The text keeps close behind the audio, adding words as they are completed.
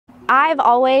I've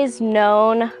always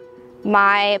known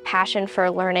my passion for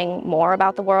learning more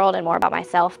about the world and more about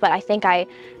myself, but I think I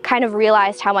kind of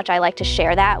realized how much I like to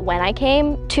share that when I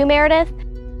came to Meredith.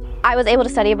 I was able to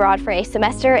study abroad for a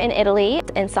semester in Italy,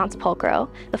 in San Sepolcro,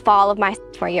 the fall of my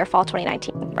sophomore year, fall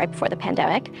 2019, right before the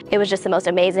pandemic. It was just the most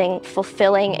amazing,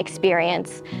 fulfilling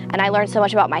experience, and I learned so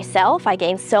much about myself. I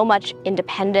gained so much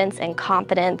independence and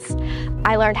confidence.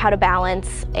 I learned how to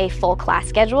balance a full class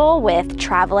schedule with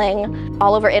traveling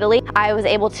all over Italy. I was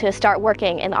able to start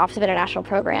working in the Office of International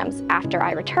Programs after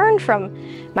I returned from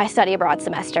my study abroad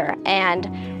semester,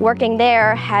 and working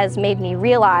there has made me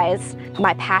realize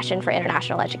my passion for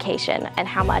international education and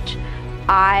how much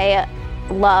I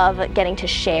love getting to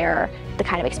share the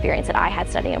kind of experience that I had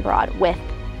studying abroad with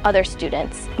other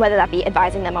students, whether that be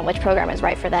advising them on which program is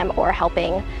right for them or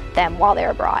helping them while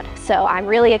they're abroad. So I'm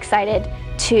really excited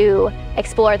to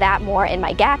explore that more in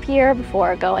my gap year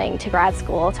before going to grad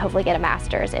school to hopefully get a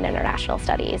master's in international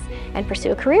studies and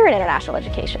pursue a career in international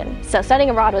education. So studying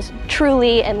abroad was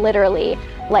truly and literally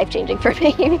life-changing for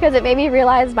me because it made me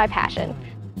realize my passion.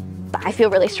 I feel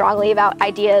really strongly about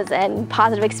ideas and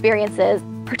positive experiences.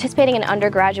 Participating in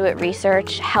undergraduate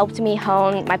research helped me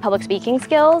hone my public speaking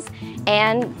skills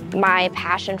and my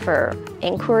passion for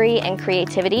inquiry and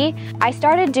creativity. I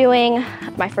started doing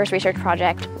my first research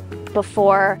project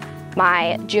before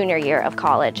my junior year of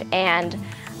college, and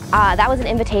that was an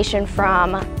invitation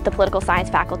from the political science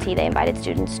faculty. They invited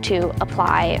students to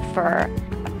apply for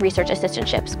research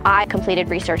assistantships. I completed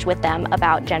research with them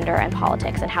about gender and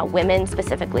politics and how women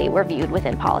specifically were viewed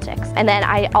within politics. And then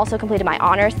I also completed my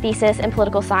honors thesis in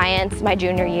political science my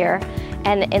junior year.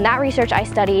 And in that research, I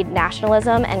studied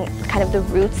nationalism and kind of the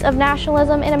roots of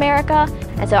nationalism in America.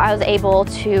 And so I was able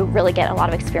to really get a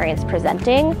lot of experience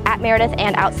presenting at Meredith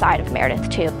and outside of Meredith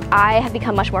too. I have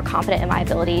become much more confident in my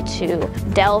ability to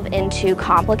delve into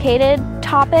complicated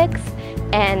topics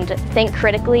and think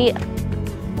critically.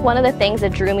 One of the things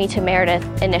that drew me to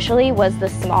Meredith initially was the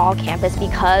small campus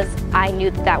because I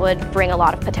knew that would bring a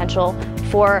lot of potential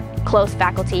for close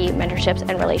faculty mentorships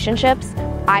and relationships.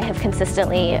 I have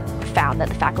consistently found that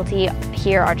the faculty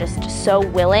here are just so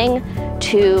willing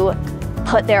to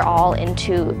put their all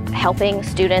into helping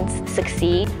students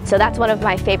succeed. So that's one of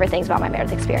my favorite things about my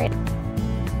Meredith experience.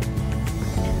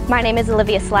 My name is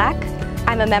Olivia Slack.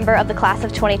 I'm a member of the class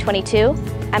of 2022.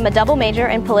 I'm a double major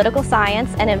in political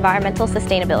science and environmental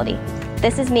sustainability.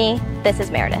 This is me, this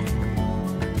is Meredith.